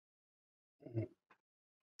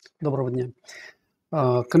Доброго дня.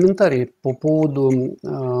 Комментарий по поводу,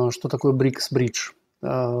 что такое BRICS-бридж.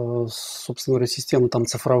 Собственно говоря, система там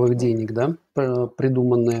цифровых денег, да,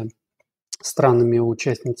 придуманная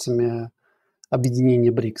странами-участницами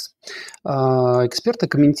объединения БРИКС. Эксперты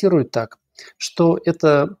комментируют так, что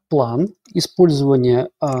это план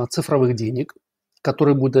использования цифровых денег,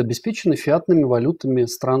 которые будут обеспечены фиатными валютами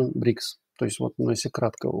стран БРИКС. То есть, вот, если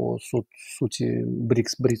кратко о сути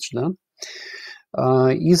BRICS-бридж, да.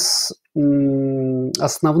 Из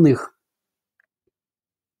основных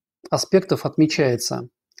аспектов отмечается: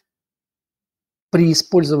 при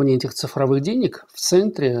использовании этих цифровых денег в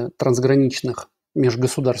центре трансграничных,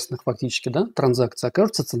 межгосударственных фактически, да, транзакций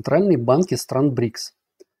окажутся центральные банки стран БРИКС,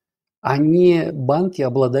 а не банки,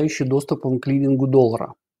 обладающие доступом к клирингу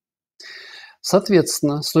доллара.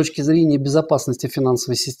 Соответственно, с точки зрения безопасности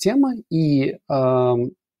финансовой системы и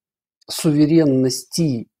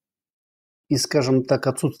суверенности и, скажем так,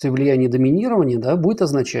 отсутствие влияния и доминирования, да, будет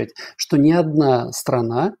означать, что ни одна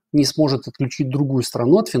страна не сможет отключить другую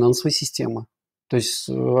страну от финансовой системы. То есть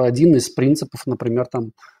один из принципов, например,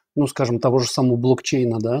 там, скажем, того же самого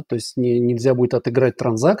блокчейна, да, то есть нельзя будет отыграть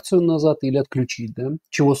транзакцию назад или отключить, да,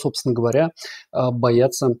 чего, собственно говоря,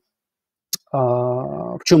 боятся,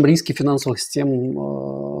 в чем риски финансовых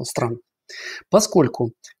систем стран.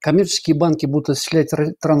 Поскольку коммерческие банки будут осуществлять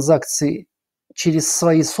транзакции через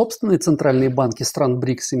свои собственные центральные банки стран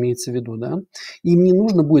БРИКС, имеется в виду, да, им не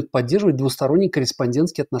нужно будет поддерживать двусторонние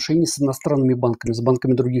корреспондентские отношения с иностранными банками, с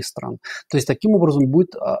банками других стран. То есть таким образом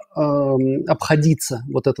будет обходиться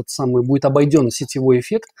вот этот самый, будет обойден сетевой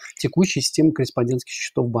эффект текущей системы корреспондентских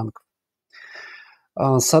счетов банков.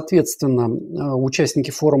 Соответственно,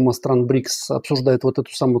 участники форума стран БРИКС обсуждают вот эту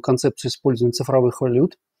самую концепцию использования цифровых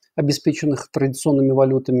валют, обеспеченных традиционными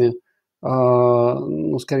валютами,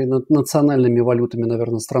 скорее национальными валютами,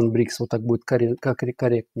 наверное, стран БРИКС, вот так будет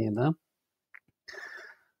корректнее, да.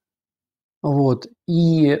 Вот.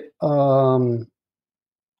 И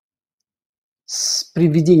при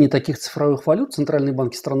введении таких цифровых валют центральные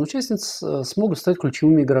банки стран-участниц смогут стать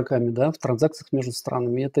ключевыми игроками, да, в транзакциях между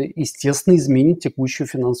странами. Это, естественно, изменит текущую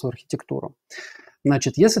финансовую архитектуру.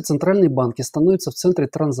 Значит, если центральные банки становятся в центре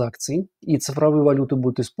транзакций и цифровые валюты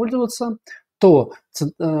будут использоваться, то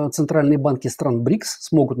центральные банки стран БРИКС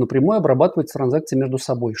смогут напрямую обрабатывать транзакции между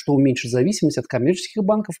собой, что уменьшит зависимость от коммерческих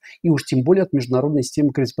банков и уж тем более от международной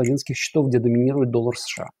системы корреспондентских счетов, где доминирует доллар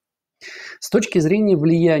США. С точки зрения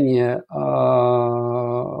влияния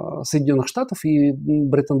Соединенных Штатов и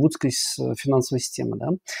Бреттон Вудской финансовой системы,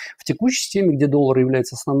 да, в текущей системе, где доллар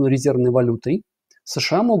является основной резервной валютой,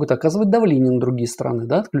 США могут оказывать давление на другие страны,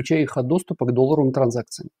 да, отключая их от доступа к долларовым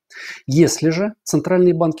транзакциям. Если же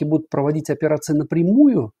центральные банки будут проводить операции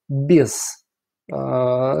напрямую, без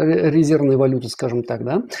резервной валюты, скажем так,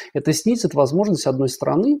 да, это снизит возможность одной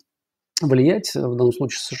страны влиять, в данном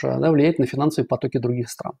случае США, да, влиять на финансовые потоки других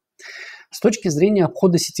стран. С точки зрения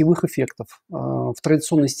обхода сетевых эффектов, в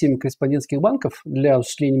традиционной системе корреспондентских банков для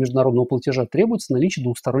осуществления международного платежа требуется наличие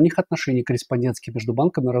двусторонних отношений корреспондентских между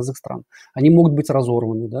банками разных стран. Они могут быть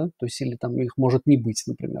разорваны, да, то есть или там их может не быть,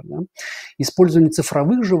 например. Да. Использование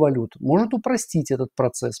цифровых же валют может упростить этот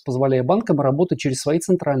процесс, позволяя банкам работать через свои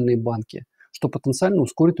центральные банки, что потенциально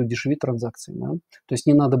ускорит и удешевит транзакции. Да. То есть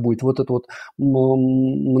не надо будет вот эту вот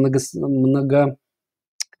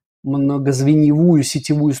многозвеневую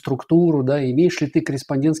сетевую структуру, да, имеешь ли ты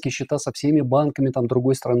корреспондентские счета со всеми банками там,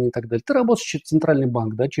 другой страны и так далее. Ты работаешь через центральный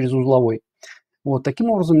банк, да, через узловой. Вот.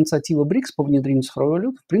 Таким образом, инициатива БРИКС по внедрению цифровой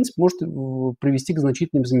валюты, в принципе, может привести к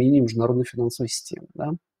значительным изменениям международной финансовой системы.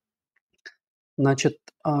 Да. Значит,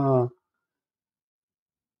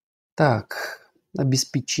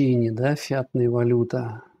 обеспечение, да, фиатная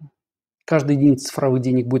валюта. Каждая единица цифровых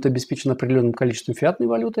денег будет обеспечена определенным количеством фиатной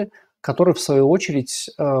валюты, которая, в свою очередь,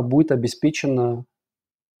 будет обеспечена,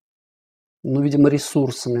 видимо,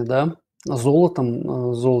 ресурсами, да, золотыми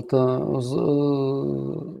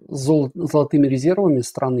резервами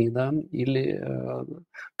страны, да, или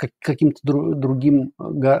каким-то другим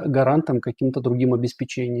гарантом, каким-то другим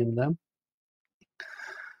обеспечением, да.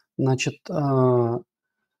 Значит,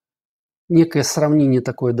 некое сравнение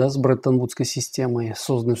такое, да, с Бреттон Вудской системой,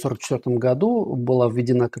 созданной в 1944 году, была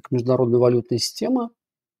введена как международная валютная система,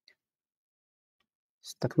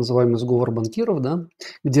 так называемый сговор банкиров, да,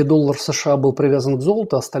 где доллар США был привязан к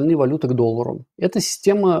золоту, а остальные валюты к доллару. Эта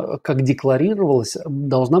система, как декларировалось,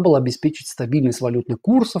 должна была обеспечить стабильность валютных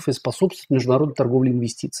курсов и способствовать международной торговле и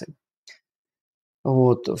инвестициям.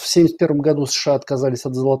 Вот. В 1971 году США отказались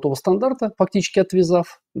от золотого стандарта, фактически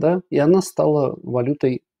отвязав, да, и она стала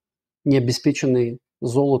валютой, не обеспеченной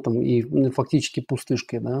золотом и фактически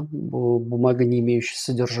пустышкой, да, бумага, не имеющая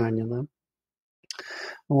содержания. Да.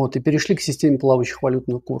 Вот, и перешли к системе плавающих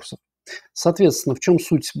валютных курсов. Соответственно, в чем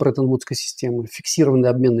суть Бреттон Вудской системы? Фиксированные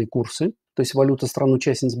обменные курсы, то есть валюты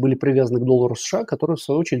стран-участниц были привязаны к доллару США, который, в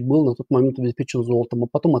свою очередь, был на тот момент обеспечен золотом, а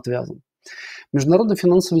потом отвязан. Международный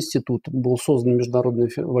финансовый институт, был создан Международный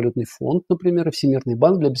валютный фонд, например, и Всемирный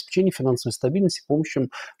банк для обеспечения финансовой стабильности помощью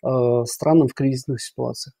странам в кризисных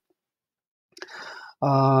ситуациях.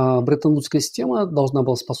 Бреттон Вудская система должна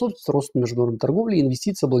была способствовать росту международной торговли и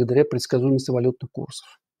инвестиций благодаря предсказуемости валютных курсов.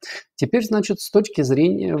 Теперь, значит, с точки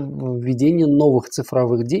зрения введения новых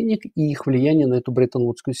цифровых денег и их влияния на эту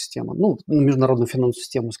Бреттон-Вудскую систему, ну, на международную финансовую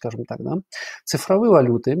систему, скажем так, да. Цифровые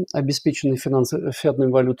валюты, обеспеченные фиатными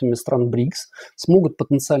валютами стран БРИКС, смогут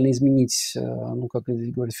потенциально изменить, ну, как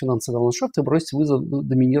говорят, финансовый ландшафт и бросить вызов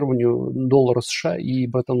доминированию доллара США и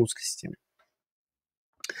Бреттон-Вудской системы.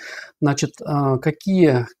 Значит,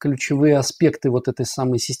 какие ключевые аспекты вот этой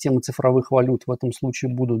самой системы цифровых валют в этом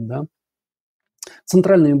случае будут, да?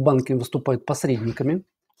 Центральными банками выступают посредниками.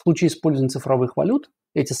 В случае использования цифровых валют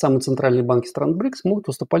эти самые центральные банки стран БРИКС могут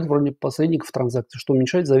выступать в роли посредников в транзакции, что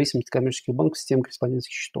уменьшает зависимость коммерческих банков от системы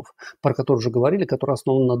корреспондентских счетов, про которые уже говорили, которые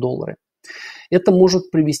основаны на долларе. Это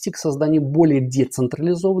может привести к созданию более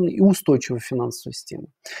децентрализованной и устойчивой финансовой системы.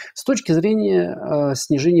 С точки зрения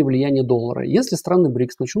снижения влияния доллара, если страны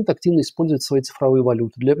БРИКС начнут активно использовать свои цифровые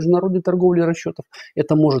валюты для международной торговли и расчетов,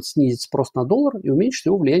 это может снизить спрос на доллар и уменьшить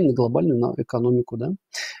его влияние на глобальную экономику. Да?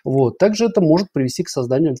 Вот. Также это может привести к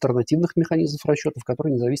созданию альтернативных механизмов расчетов,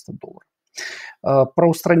 которые не зависят от доллара. Про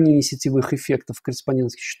устранение сетевых эффектов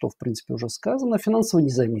корреспондентских счетов, в принципе, уже сказано. Финансовая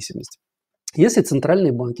независимость. Если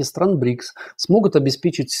центральные банки стран БРИКС смогут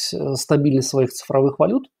обеспечить стабильность своих цифровых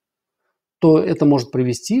валют, то это может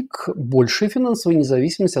привести к большей финансовой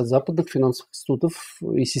независимости от западных финансовых институтов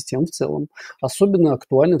и систем в целом. Особенно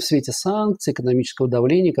актуально в свете санкций, экономического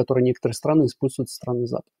давления, которые некоторые страны используют со стороны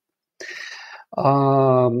Запада.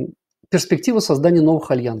 Перспектива создания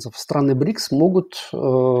новых альянсов. Страны БРИКС могут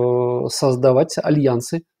создавать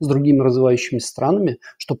альянсы с другими развивающимися странами,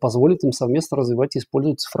 что позволит им совместно развивать и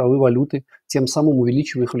использовать цифровые валюты, тем самым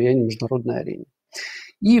увеличивая их влияние на международной арене.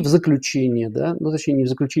 И в заключение, да, ну, точнее, не в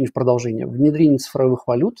заключение, в продолжение, внедрение цифровых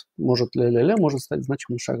валют может может стать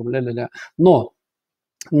значимым шагом Но,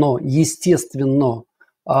 естественно,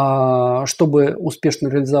 чтобы успешно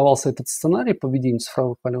реализовался этот сценарий по введению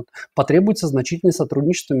цифровых валют, потребуется значительное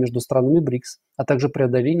сотрудничество между странами БРИКС, а также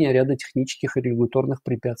преодоление ряда технических и регуляторных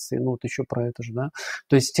препятствий. Ну, вот еще про это же, да.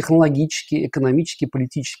 То есть технологические, экономические,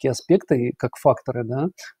 политические аспекты, как факторы, да,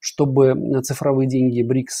 чтобы цифровые деньги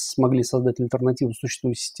БРИКС смогли создать альтернативу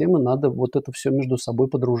существующей системе, надо вот это все между собой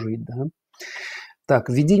подружить, да. Так,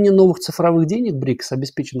 введение новых цифровых денег БРИКС,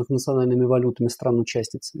 обеспеченных национальными валютами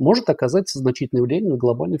стран-участниц, может оказать значительное влияние на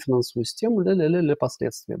глобальную финансовую систему для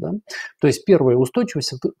последствий. Да? То есть первое –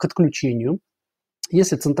 устойчивость к отключению.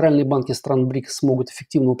 Если центральные банки стран БРИКС смогут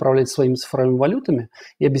эффективно управлять своими цифровыми валютами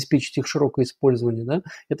и обеспечить их широкое использование, да,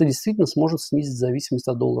 это действительно сможет снизить зависимость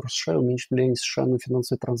от доллара США и уменьшить влияние США на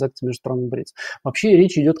финансовые транзакции между странами БРИКС. Вообще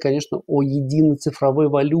речь идет, конечно, о единой цифровой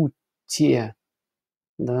валюте,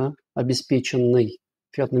 да, обеспеченной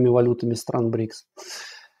фиатными валютами стран БРИКС.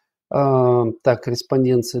 Так,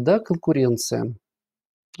 корреспонденция, да, конкуренция,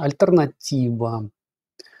 альтернатива.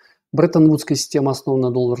 Бреттон-Вудская система, основана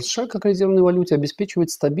на долларе США как резервной валюте, обеспечивает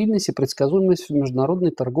стабильность и предсказуемость в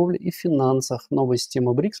международной торговле и финансах. Новая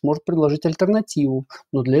система БРИКС может предложить альтернативу,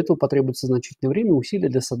 но для этого потребуется значительное время и усилия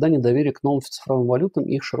для создания доверия к новым цифровым валютам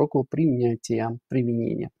и их широкого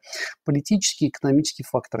применения. Политические и экономические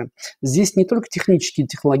факторы. Здесь не только технические и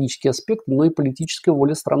технологические аспекты, но и политическая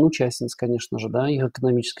воля стран-участниц, конечно же, да, их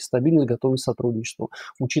экономическая стабильность, готовность к сотрудничеству.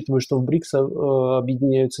 Учитывая, что в БРИКС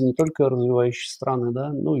объединяются не только развивающиеся страны,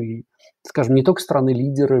 да, ну и, скажем, не только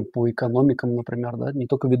страны-лидеры по экономикам, например, да, не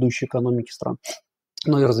только ведущие экономики стран,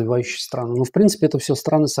 но и развивающиеся страны. Но, в принципе, это все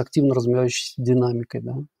страны с активно развивающейся динамикой.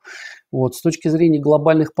 Да. Вот. С точки зрения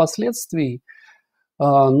глобальных последствий,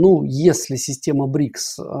 ну, если система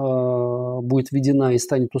БРИКС будет введена и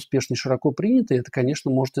станет успешно и широко принятой, это,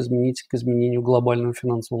 конечно, может изменить к изменению глобального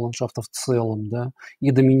финансового ландшафта в целом, да,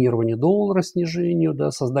 и доминирование доллара, снижению,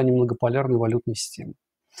 да, созданию многополярной валютной системы.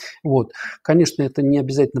 Вот. Конечно, это не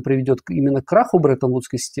обязательно приведет именно к краху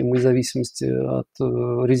Бреттон-Вудской системы и зависимости от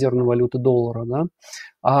резервной валюты доллара, да,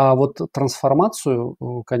 а вот трансформацию,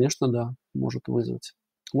 конечно, да, может вызвать.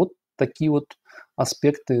 Вот такие вот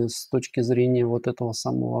аспекты с точки зрения вот этого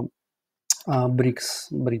самого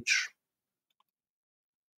BRICS Bridge.